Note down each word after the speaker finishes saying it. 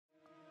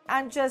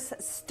I'm just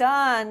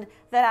stunned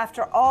that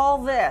after all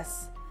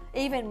this,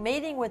 even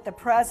meeting with the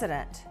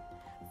president,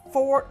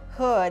 Fort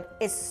Hood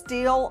is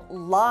still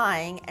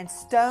lying and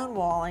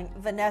stonewalling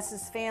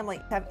Vanessa's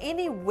family. Have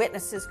any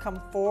witnesses come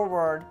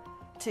forward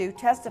to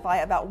testify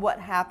about what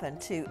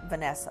happened to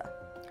Vanessa?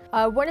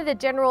 One of the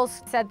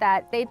generals said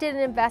that they did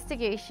an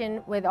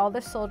investigation with all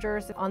the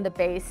soldiers on the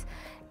base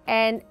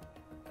and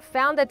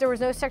found that there was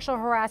no sexual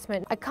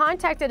harassment. I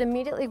contacted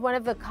immediately one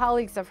of the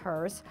colleagues of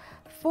hers.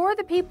 Four of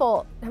the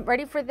people,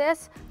 ready for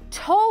this,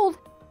 told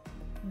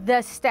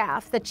the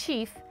staff, the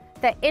chief,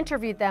 that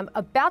interviewed them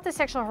about the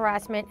sexual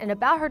harassment and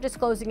about her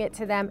disclosing it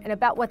to them and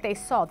about what they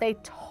saw. They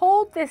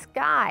told this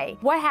guy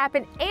what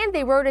happened and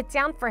they wrote it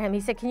down for him. He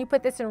said, can you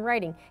put this in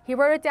writing? He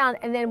wrote it down,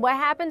 and then what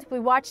happens? We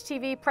watched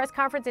TV press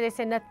conference and they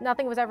said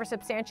nothing was ever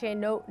substantiated,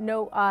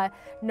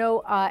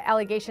 no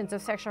allegations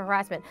of sexual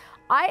harassment.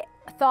 I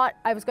thought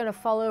I was going to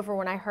fall over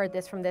when I heard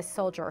this from this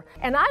soldier.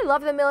 And I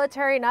love the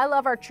military and I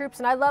love our troops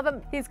and I love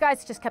them. These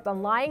guys just kept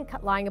on lying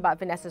about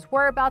Vanessa's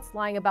whereabouts,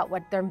 lying about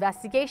what their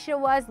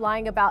investigation was,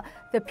 lying about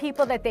the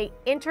people that they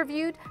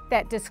interviewed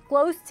that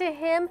disclosed to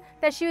him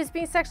that she was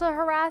being sexually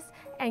harassed,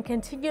 and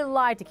continue to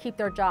lie to keep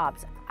their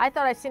jobs. I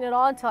thought I'd seen it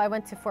all until I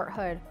went to Fort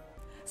Hood.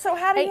 So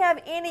how do you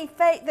have any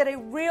faith that a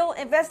real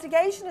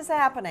investigation is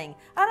happening?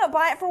 I don't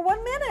buy it for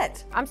 1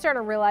 minute. I'm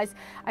starting to realize,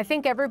 I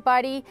think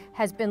everybody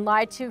has been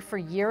lied to for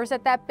years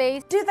at that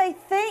base. Do they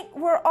think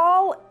we're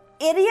all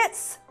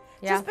idiots?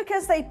 Yeah. Just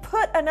because they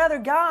put another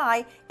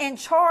guy in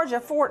charge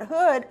of Fort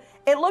Hood,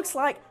 it looks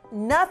like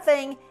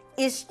nothing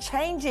is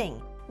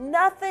changing.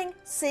 Nothing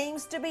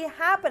seems to be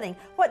happening.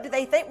 What, do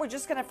they think we're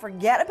just going to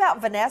forget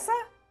about Vanessa?